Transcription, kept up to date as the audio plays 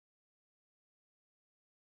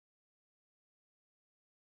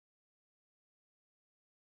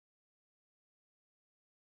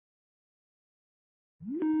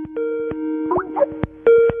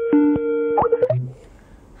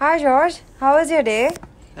Hi George, how was your day?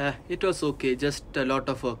 It was okay, just a lot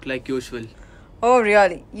of work like usual. Oh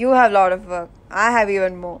really? You have a lot of work. I have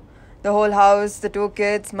even more. The whole house, the two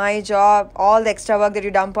kids, my job, all the extra work that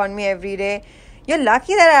you dump on me every day. You're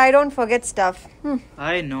lucky that I don't forget stuff.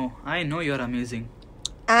 I know you're amazing.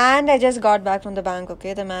 And I just got back from the bank,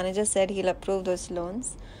 okay? The manager said he'll approve those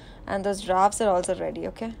loans. And those drafts are also ready,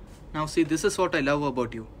 okay? Now see, this is what I love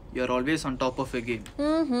about you. You're always on top of your game.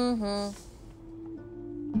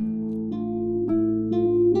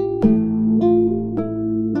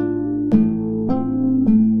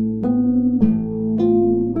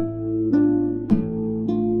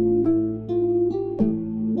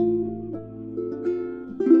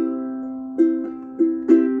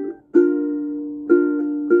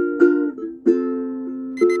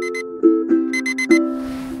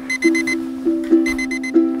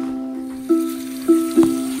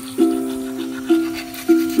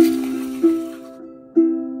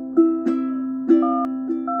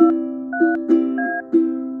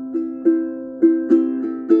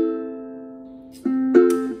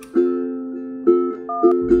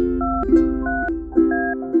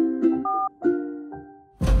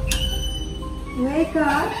 Wake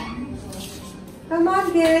up. Come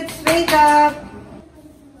on, kids. Wake up.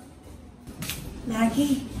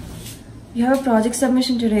 Maggie, you have a project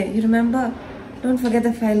submission today. You remember? Don't forget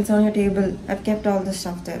the files on your table. I've kept all the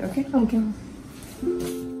stuff there, okay? Okay.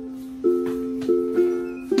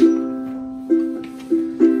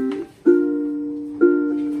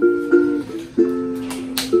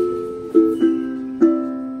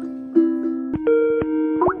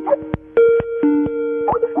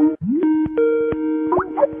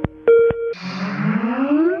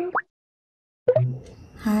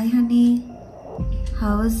 Hi, honey.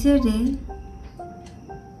 How was your day?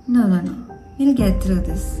 No. We'll get through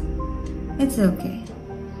this. It's okay.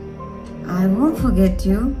 I won't forget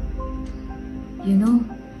you. You know,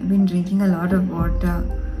 I've been drinking a lot of water,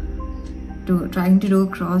 trying to do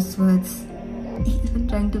crosswords, even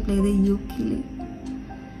trying to play the ukulele.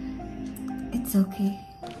 It's okay.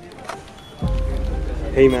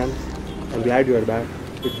 Hey man, I'm glad you are back.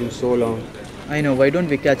 It's been so long. I know, why don't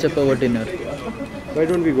we catch up over dinner? Why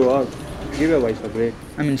don't we go out? Give your wife a break.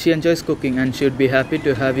 I mean, she enjoys cooking and she would be happy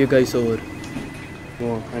to have you guys over.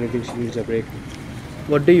 No, I think she needs a break.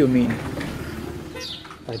 What do you mean?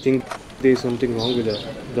 I think there is something wrong with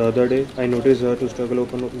her. The other day, I noticed her to struggle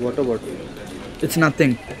open a water bottle. It's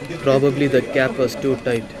nothing. Probably the cap was too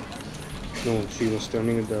tight. No, she was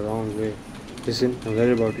turning it the wrong way. Listen, I'm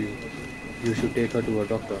worried about you. You should take her to a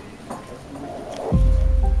doctor.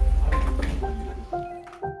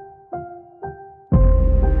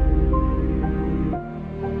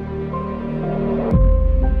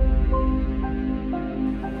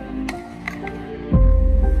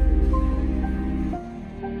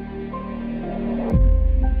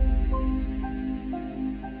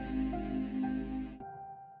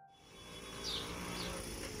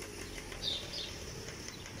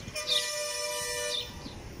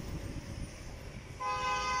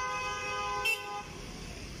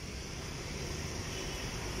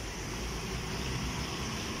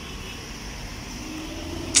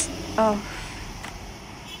 Oh,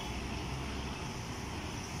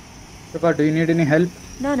 Prabha, do you need any help?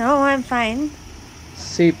 no, I'm fine.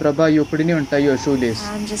 See, Prabha, you couldn't even tie your shoelace.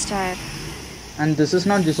 I'm just tired. And this is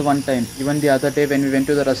not just one time. Even the other day when we went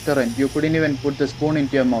to the restaurant, you couldn't even put the spoon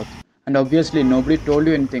into your mouth. And obviously nobody told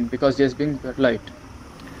you anything because you're just being polite.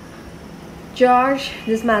 George,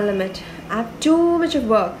 this is my limit. I have too much of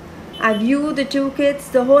work. I have you, the two kids,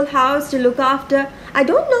 the whole house to look after. I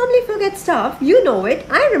don't normally forget stuff. You know it.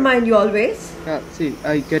 I remind you always. Yeah, see,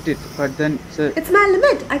 I get it. But then, sir, It's my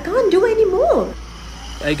limit. I can't do any more.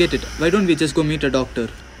 I get it. Why don't we just go meet a doctor?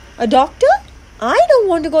 A doctor? I don't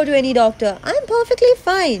want to go to any doctor. I'm perfectly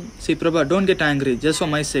fine. See, Prabha, don't get angry. Just for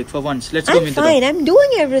my sake, for once. Let's go I'm meet the fine. doctor. I'm doing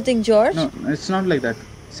everything, George. No, it's not like that.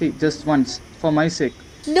 See, just once. For my sake.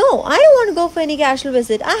 No, I don't want to go for any casual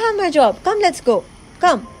visit. I have my job. Come, let's go.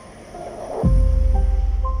 Come.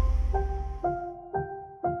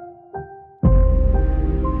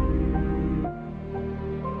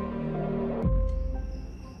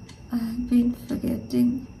 I've been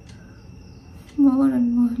forgetting more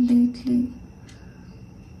and more lately.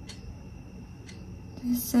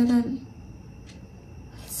 They said I'll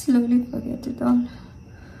slowly forget it all.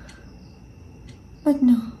 But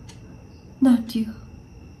no, not you.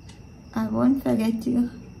 I won't forget you.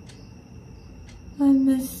 I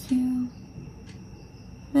miss you.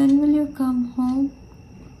 When will you come home?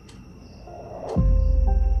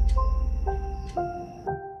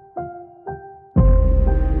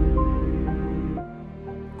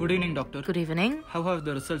 Good evening, evening, doctor. Good evening. How have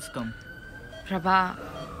the results come? Prabha,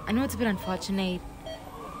 I know it's a bit unfortunate.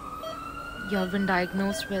 You've been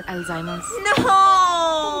diagnosed with Alzheimer's.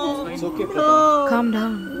 No! It's okay, Prabha. No! Calm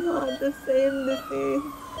down. Not the same disease.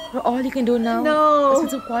 All you can do now No. is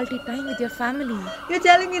spend some quality time with your family. You're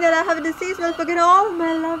telling me that I have a disease will forget all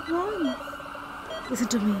my loved ones. Listen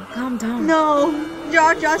to me. Calm down. No.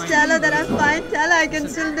 George, tell her that I'm fine. Tell her I can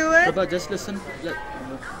still do it. Prabha, just listen.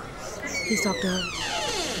 Please talk to her.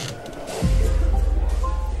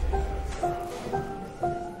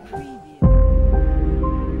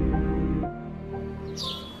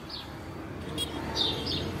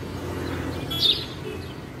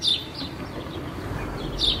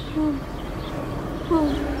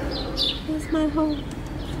 Home. Where's my home?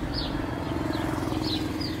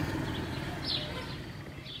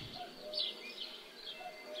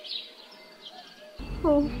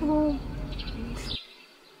 Home.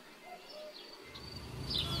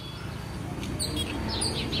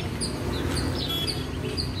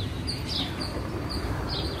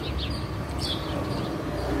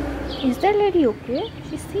 Is that lady okay?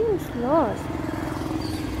 She seems lost.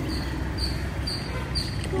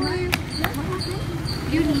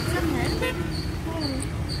 Do you need some help?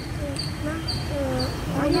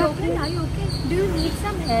 Are you okay? Do you need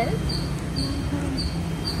some help?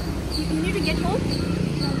 You need to get home?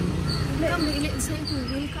 Come, let's help you.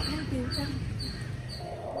 We'll come help you. Come.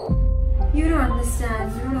 You don't understand.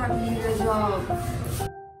 You don't have to leave your job.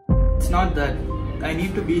 It's not that. I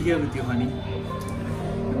need to be here with you, honey.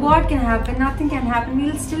 What can happen? Nothing can happen.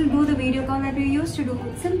 We'll still do the video call that we used to do.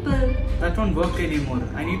 It's simple. That won't work anymore.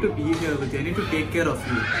 I need to be here with you. I need to take care of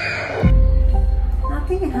you.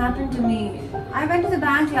 Nothing can happen to me. I went to the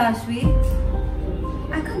bank last week.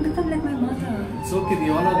 I can't become like my mother. It's okay. We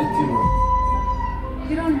all are with you.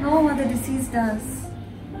 You don't know what the disease does.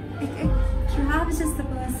 It ravages the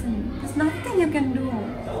person. There's nothing you can do.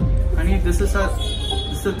 Honey, this is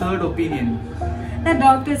the third opinion. That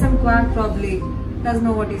doctor is some quack probably. Doesn't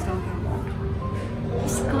know what he's talking about.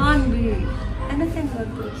 This can't be anything but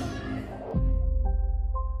this.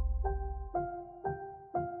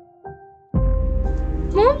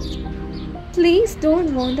 Mom, please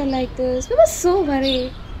don't wander like this. We were so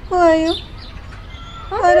worried. Who are you?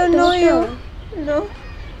 I don't know you. No.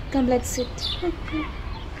 Come, let's sit.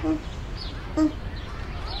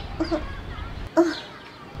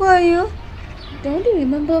 Who are you? Don't you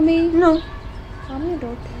remember me? No. I'm your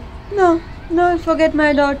daughter. No, forget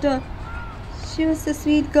my daughter. She was a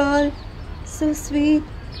sweet girl. So sweet.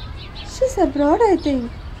 She's abroad, I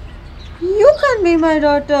think. You can't be my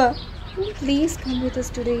daughter. Please come with us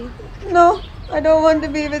today. No, I don't want to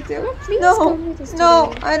be with you. Please come with us No,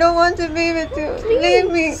 today. I don't want to be with you. Please.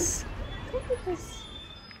 Leave me. Come with us.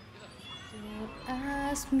 Don't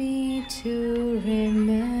ask me to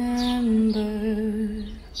remember.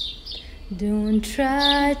 Don't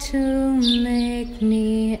try to make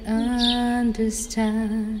me understand.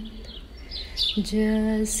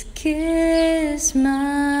 Just kiss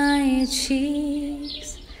my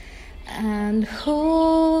cheeks and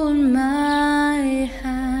hold my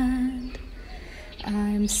hand.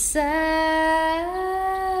 I'm sad.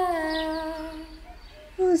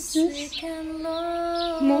 Who's this? Sick and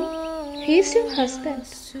lost. Mom, he's your husband.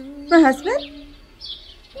 My husband?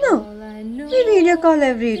 No. All I know We video call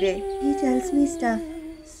every day. He tells me stuff.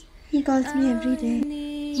 He calls me every day.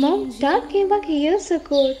 Mom, Dad came back years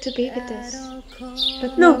ago to be with us.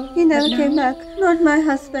 But No, he never came back. Not my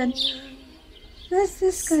husband. Where's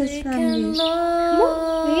this guy's family?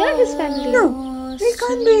 Mom, we are his family. No, we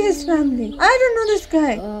can't be his family. I don't know this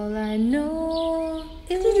guy. all I know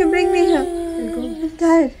Did you bring me here? We'll go. I'm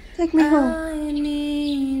tired. Take me home. I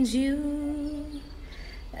need you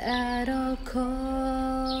at all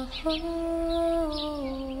costs.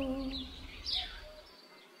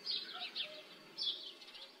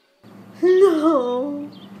 No.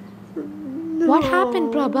 What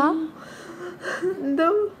happened, Prabha?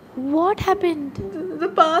 What happened? The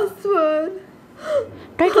password.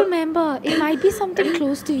 Try to remember. It might be something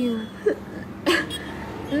close to you.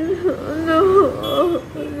 No,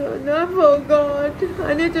 I forgot.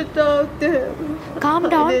 I need to talk to him. Calm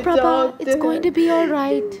down, Prabha. It's going to be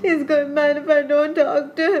alright. He's going mad if I don't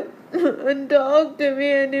talk to him and talk to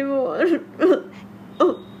me anymore.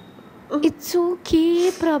 It's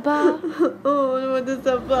okay, Prabha. Oh, what is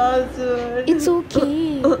the password? It's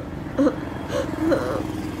okay.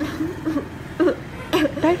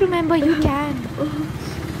 Try to remember, you can.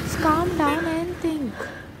 Just calm down and think.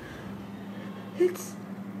 It's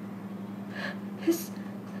his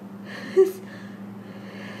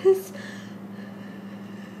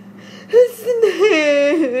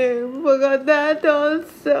name. Forgot that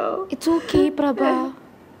also. It's okay, Prabha.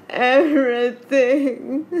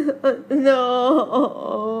 Everything.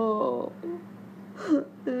 No.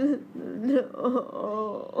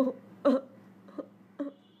 No.